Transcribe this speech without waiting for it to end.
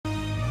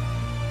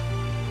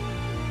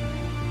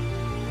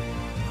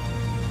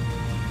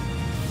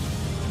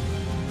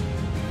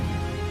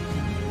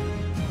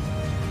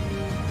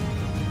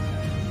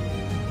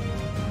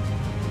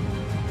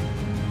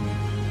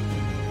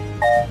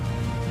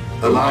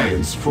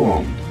Alliance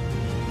formed.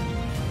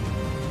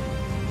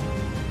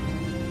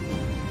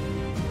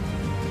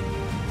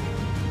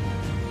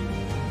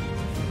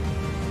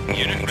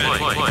 Unit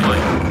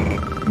ready.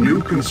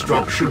 New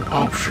construction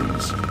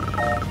options.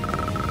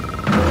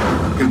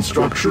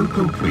 Construction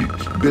complete.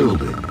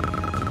 Building.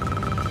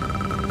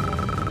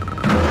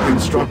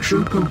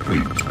 Construction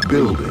complete.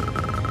 Building.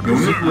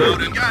 Unit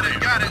ready. Got it.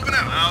 Moving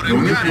out.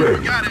 Unit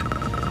ready. Got it.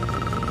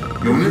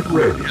 Unit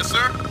ready. Yes,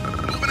 sir.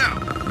 Moving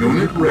out.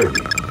 Unit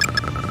ready.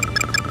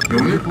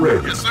 Unit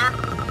ready. Yes, sir.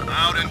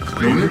 Out and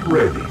clear. Unit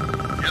ready.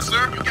 Yes,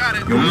 sir. You got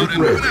it. Unit Out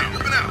and ready.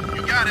 moving out.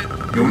 You got it.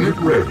 Unit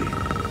ready.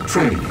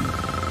 Training.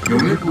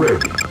 Unit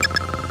ready.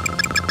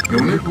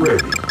 Unit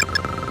ready.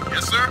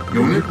 Yes, sir.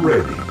 Unit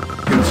ready.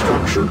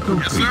 Construction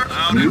complete. Yes, sir.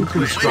 Out New and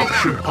clear.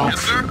 construction Waiting order.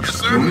 Yes, sir. options. Yes,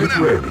 sir. Unit Moving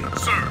out. ready.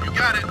 Sir, you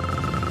got it. Yes,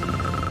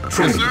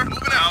 Training. sir.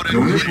 Moving out and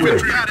Unit infantry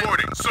ready.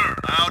 reporting. Sir,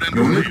 out and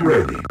Unit clear.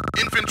 ready.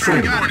 Infantry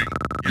Training. reporting.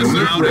 Yes, Unit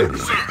sir. Out ready. and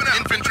clear.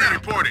 Infantry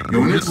reporting.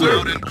 Unit yes, sir. Out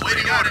ready. and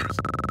waiting orders.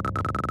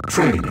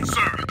 Training.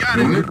 Sir, you got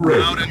Unit it.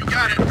 ready. Out and you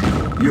got it.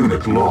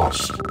 Unit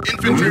lost.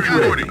 Infantry Unit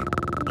ready. reporting.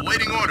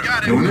 Awaiting order.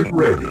 Got it. Unit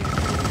ready.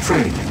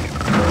 Training.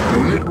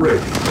 Unit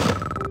ready.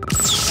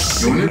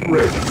 Unit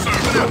ready.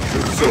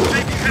 Structure sold.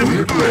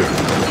 Unit ready.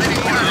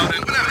 Awaiting order. Out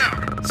and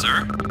out. Sir?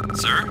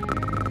 Sir?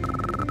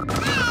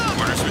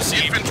 Orders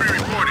received. Infantry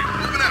reporting.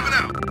 Moving out.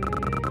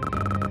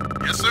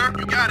 Yes, sir.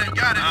 You got it.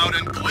 Got it. Out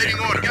and clear. Waiting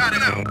order. Got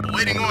it. Out.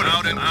 Waiting order.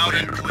 Out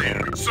and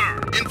clear. Sir.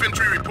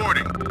 Infantry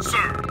reporting.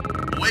 Sir.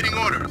 Waiting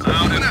orders.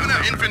 Out and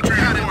out. Infantry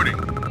reporting.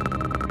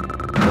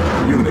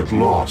 Unit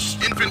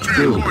lost. Infantry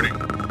Building. reporting.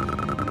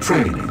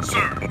 Training.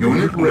 Sir.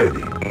 Unit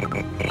ready.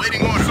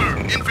 Waiting order. Sir.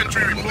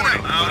 Infantry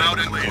reporting. Out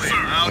and clear. Sir.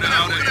 Out and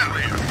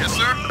clear. Yes,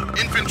 sir.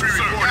 Infantry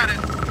reporting. Got it.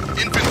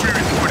 Infantry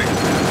reporting.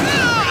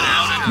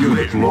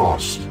 Unit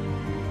lost.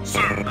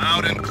 Sir.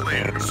 Out and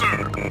clear.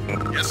 Sir.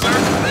 Yes, sir.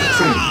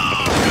 Training.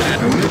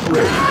 Unit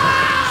ready.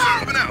 Sir.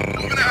 Moving out.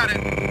 Moving out.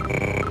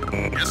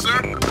 Yes, sir.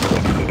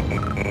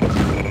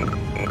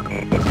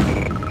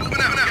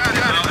 Moving out. Got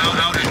it.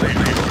 Out and clear.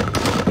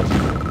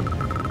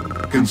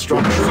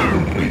 Construction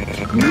complete.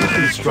 New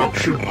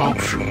construction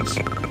options.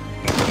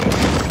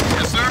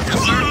 Yes, sir.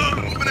 Yes, sir.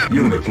 Moving out.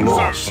 Unit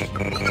lost. Sir.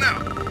 Moving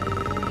out.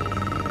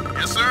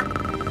 Yes, sir.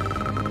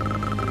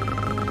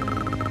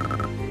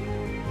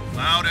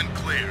 Loud and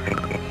clear.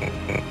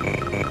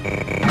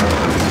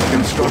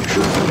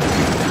 Construction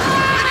complete.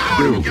 Waiting order.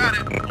 Building. Got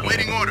it.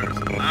 Waiting orders.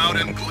 Loud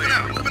and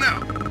clear. Moving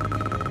out.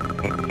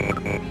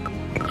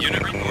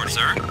 Unit report,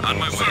 sir. On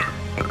my way. Sir.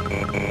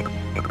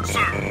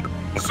 Sir.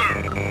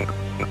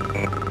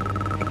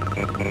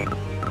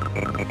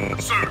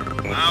 Sir.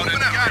 Loud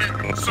and got it.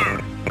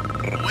 Sir.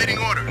 Awaiting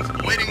orders.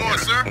 Awaiting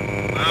orders, sir.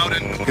 Loud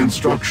and clear.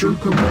 Construction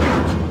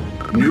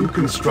complete. New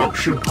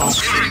construction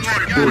options. Waiting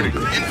order. Got it.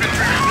 Building.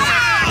 Infantry.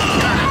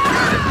 Got it.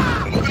 Got it.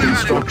 Moving out.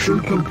 Construction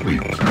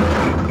complete.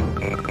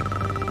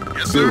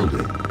 Yes, sir.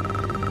 Building.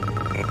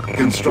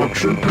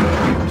 Construction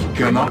complete.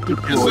 Cannot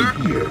deploy Yes, sir.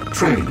 here.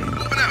 Training.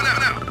 Moving out.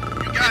 Now.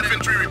 You got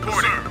infantry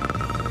reporting.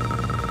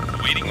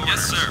 Waiting orders.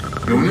 Yes, sir.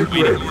 Unit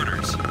Waiting ready.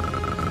 orders.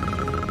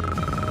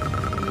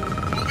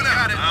 Moving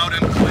out. Out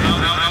and clear.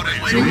 Out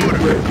and waiting Unit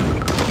orders. ready. I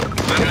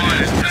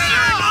want it. Yes, sir.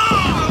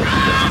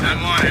 I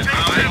want it. I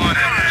want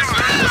it. Yes,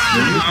 sir.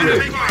 Unit Out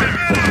ready. and clear.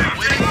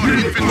 Waiting order.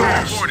 Unit Infantry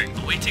lost. reporting.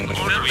 Awaiting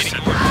orders.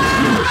 Waiting orders.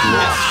 Unit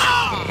lost.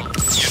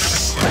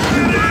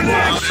 Unit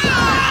lost.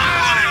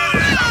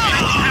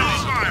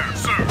 Fire,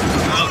 sir.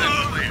 Out and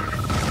clear.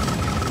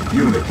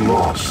 Unit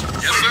lost.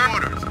 Yes, sir.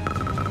 Orders.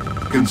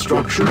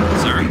 Construction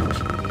complete.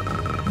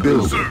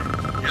 Building. Sir.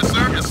 Yes,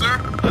 sir. Yes, sir.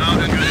 Out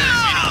and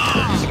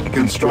clear.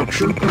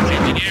 Construction complete.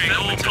 Engineering.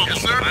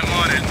 Yes, sir. I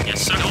want it.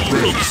 Yes, sir.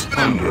 Base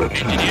under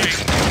attack.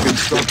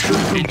 Construction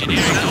complete.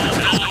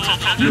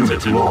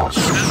 Unit lost.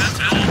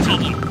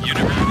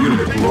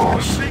 Unit lost. Unit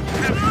lost.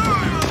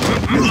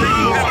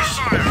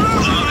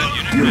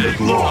 Unit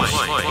lost.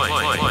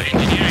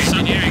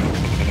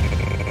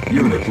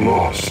 Unit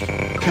lost.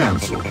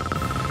 Cancel.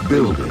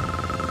 Building.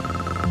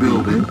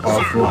 Building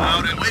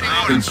offline.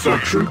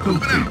 Construction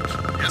complete.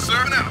 Yes,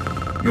 sir. Now.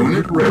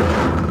 Unit ready.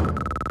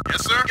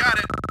 Yes, sir. Got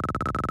it.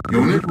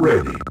 Unit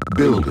ready.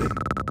 Building.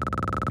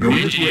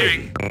 Unit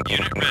Engineering. ready.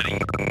 Unit ready.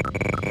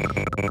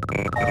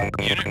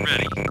 Unit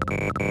ready.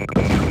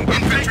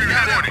 Infantry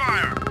reporting.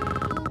 Fire.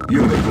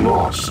 Unit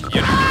lost.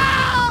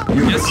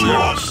 Unit Yes, sir.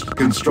 lost.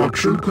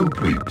 Construction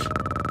complete.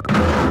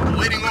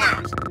 Waiting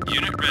orders.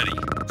 Unit ready.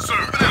 Sir.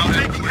 Now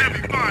taking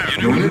heavy fire.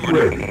 Unit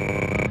ready.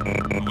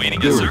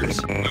 Waiting, yes, sir.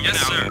 Building. Yes,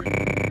 sir.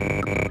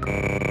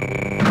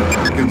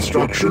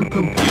 Construction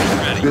complete.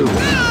 Ready.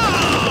 Building.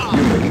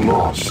 Unit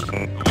lost.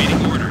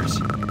 Awaiting orders.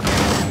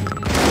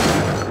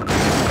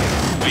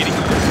 Waiting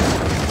orders.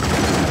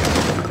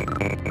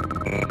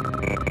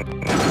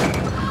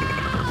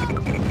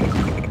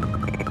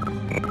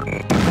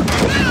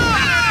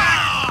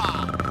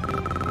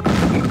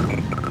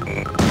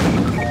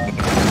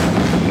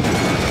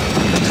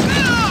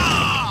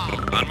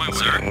 On my way.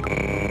 Sir.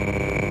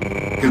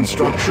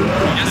 Construction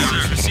Yes,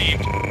 complete. sir.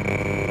 Received.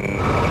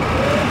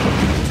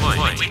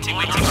 Waiting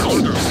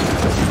orders.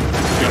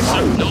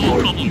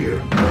 deployed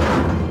here.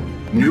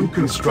 New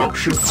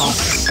construction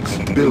options.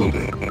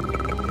 Building.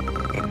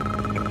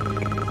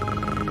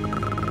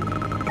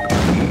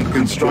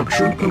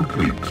 Construction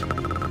complete.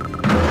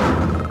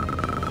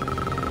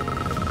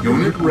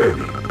 Unit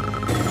ready.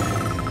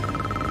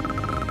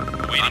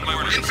 Waiting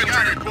orders.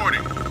 Infantry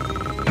reporting.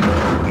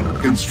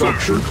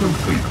 Construction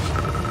complete.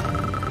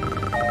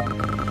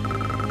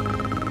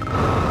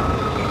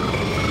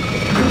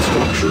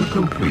 Construction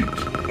complete.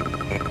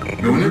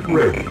 Unit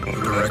ready.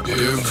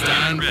 Directive.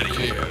 Stand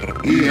Ready.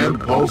 here. EM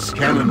pulse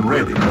cannon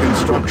ready.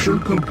 Construction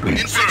complete.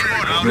 Infantry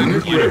out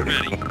Unit Unit ready.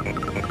 ready.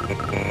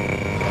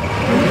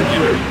 Unit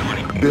ready.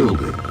 Reporting.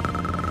 Building.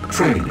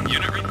 Training.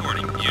 Unit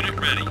reporting. Unit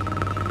ready.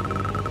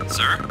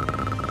 Sir?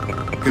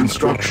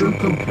 Construction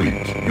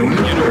complete. Unit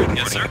Unit ready.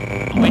 Yes, sir.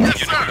 Waiting Yes,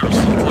 unit sir. orders.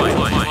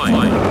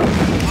 Fly.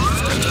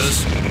 Status.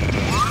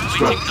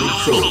 Structure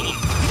sold.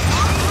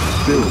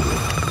 Building.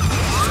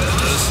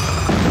 Status.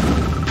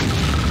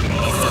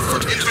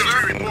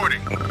 Infantry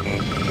reporting.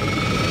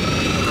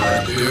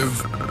 Directive.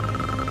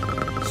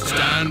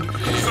 Stand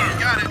here. Sir,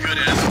 got it. Good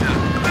as done.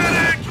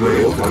 Medic!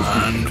 Rail has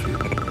And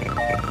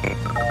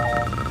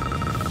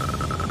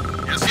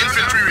Yes,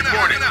 infantry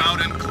reporting. Out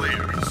and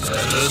clear.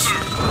 status.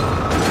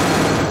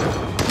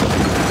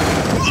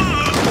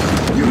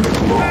 unit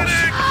lost.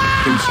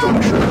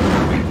 Construction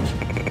complete.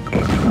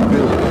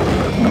 Building.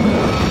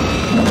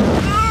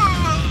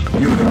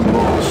 Unit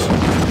lost.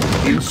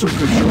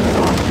 Insufficient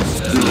funds.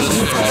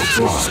 Building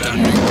offline.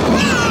 Standing.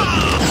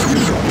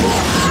 Unit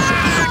lost.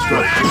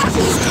 Structure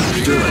sold.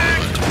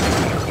 Building.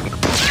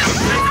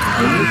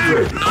 Unit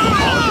ready.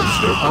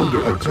 Harvester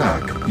under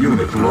attack.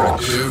 Unit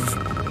lost. Directive.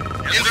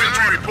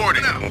 Infantry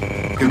reporting.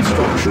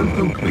 Construction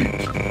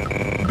complete.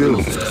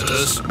 Building.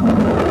 Status.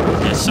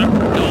 Yes, sir.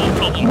 No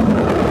problem.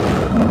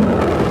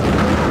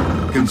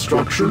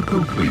 Construction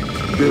complete.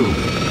 Building.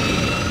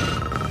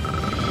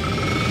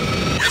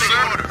 Yes,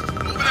 sir.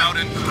 Moving out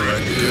and clear.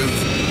 Directive.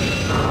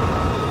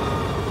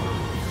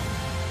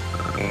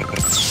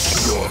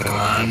 Your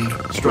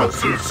command.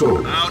 Structure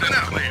sold. Out and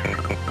clear.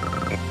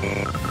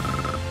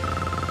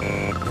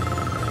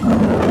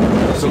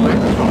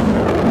 Select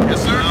target.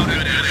 Yes, sir. Out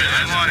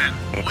and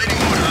clear. Waiting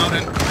order. Out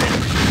and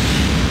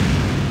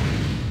clear.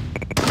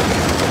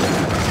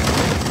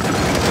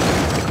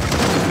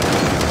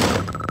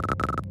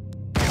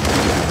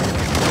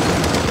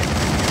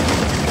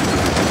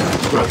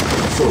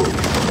 Structure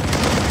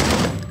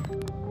sold.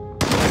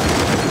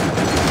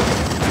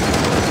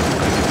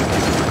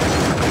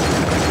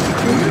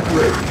 Unit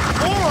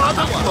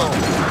ready.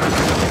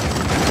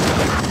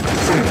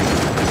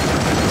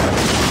 Training.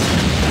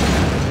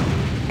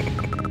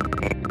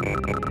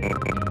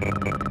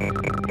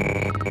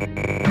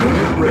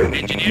 Unit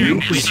ready. Engineering.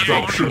 New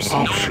construction orders.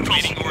 options. No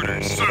waiting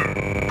orders.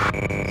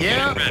 Sir.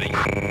 Yeah? Ready.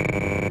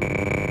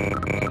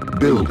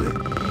 Building.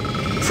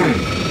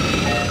 Training.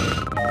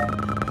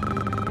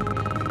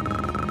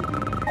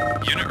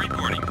 Unit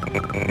reporting.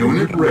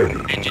 Unit ready.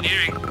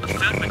 Engineering.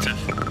 Affirmative.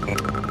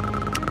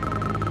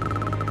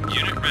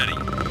 Unit ready.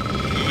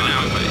 Moving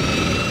out way.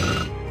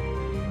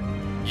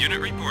 Unit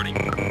reporting.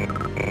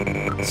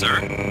 Sir?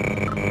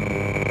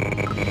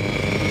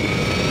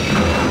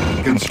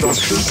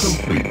 Construction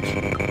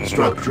complete.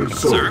 Structure Sir?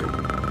 sold.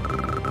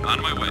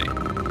 On my way.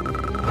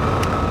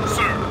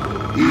 Sir.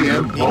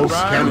 EM pulse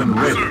cannon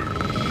Sir. ready.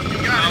 You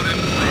got out and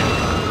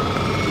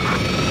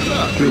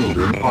clear.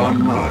 Building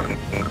online.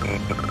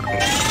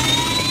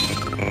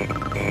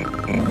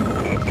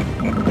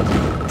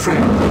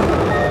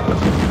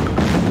 Training.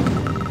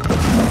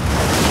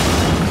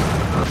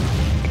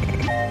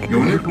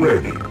 Unit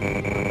ready.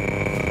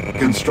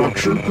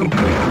 Construction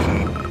complete.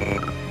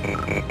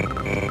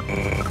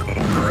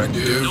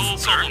 Directive. No,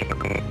 sir.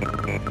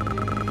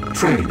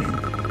 Training.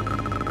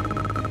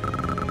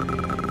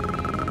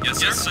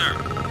 Yes, sir.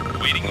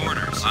 Waiting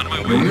orders. On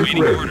my way. Unit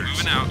Waiting ready. orders.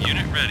 Moving out.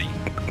 Unit ready.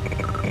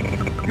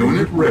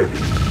 Unit ready.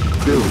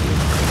 Building.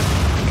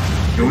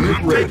 Unit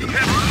ready.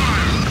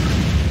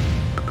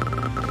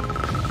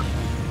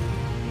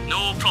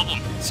 No problem.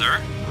 Sir?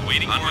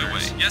 Waiting on orders. My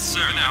way. Yes, sir.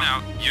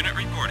 Now. Unit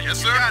reporting. Yes,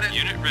 sir. Got it.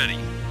 Unit ready.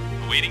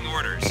 Awaiting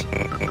orders.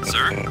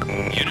 Sir?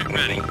 Unit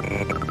ready.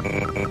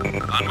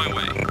 On my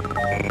way.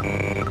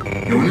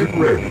 Unit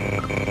ready.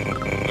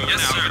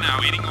 Yes, sir. Now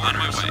waiting orders. On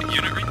my way.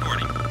 Unit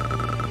reporting.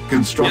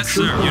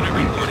 Construction Yes, sir. Unit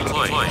complete.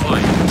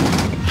 reporting.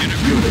 Unit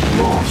Unit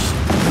lost.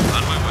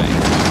 on my way.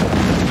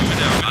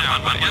 Moving out. On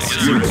my way. Yes, sir.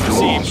 Unit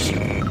Received. lost.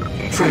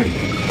 Training.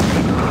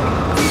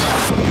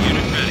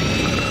 Unit ready.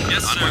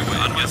 Yes, sir. On my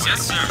way.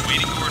 Yes, sir.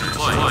 Waiting orders.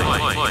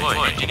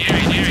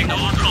 Engineering. No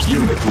problem.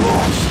 Unit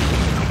lost.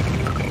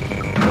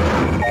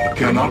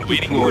 Cannot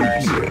Waiting deploy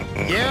orders. here.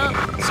 Yeah?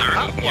 Sir,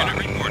 unit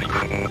reporting.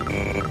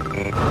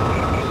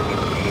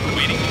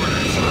 Waiting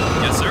orders.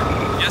 Yes, sir.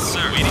 Yes,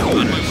 sir. Waiting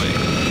on my way.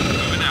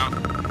 Moving out.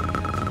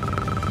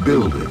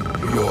 Building.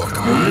 Your Unit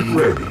command.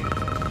 ready.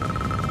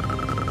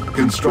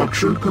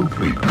 Construction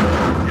complete.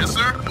 Yes,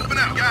 sir. Moving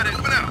out. Got it.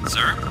 Moving out.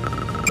 Sir?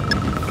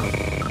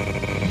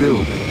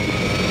 Building.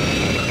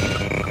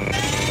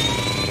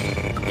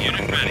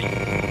 Unit ready.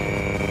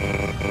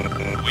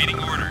 Waiting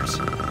orders.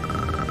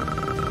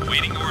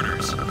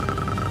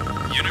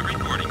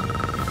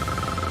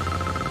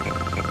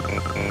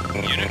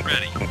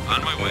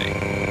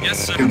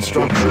 Yes, sir.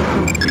 Construction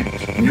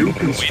complete. New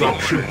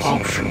construction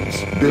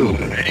options.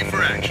 Building. Ready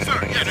for action. Sir,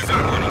 yes, Unit sir.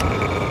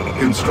 reporting.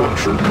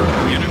 Construction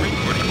complete. Unit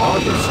reporting.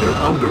 Harvester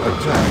under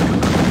attack.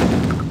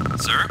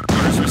 Sir,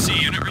 orders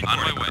received. Unit reporting. On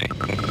my way.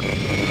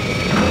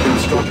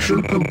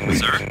 Construction complete.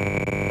 Sir?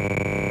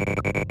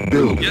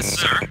 Building. Yes,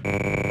 sir.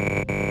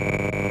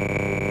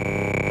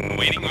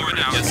 Awaiting order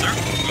now. Yes, sir.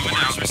 Moving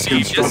out.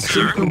 Received. Yes,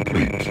 Construction sir.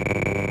 complete.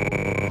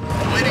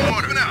 Waiting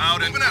order.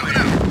 Out and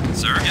out.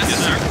 Sir? Yes,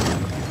 sir.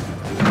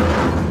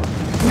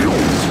 New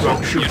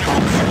construction Unit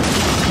options.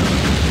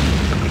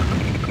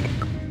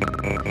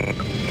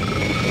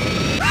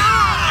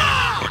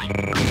 Reporting.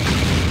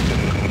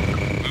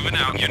 Moving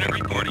out. Unit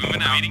reporting.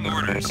 Moving out. Awaiting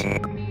orders.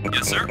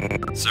 Yes, sir.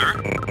 Sir?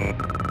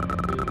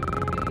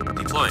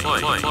 Deploy. Sir,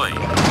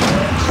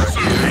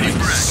 ready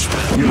for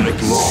action.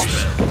 Unit lost.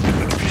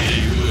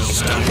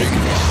 Standing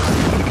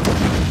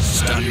by.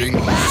 Standing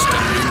by.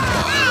 Standing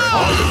by.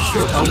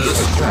 Harvester under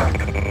attack.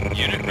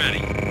 Unit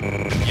ready.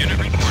 Unit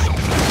reporting.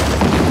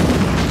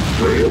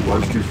 Player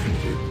was defeated.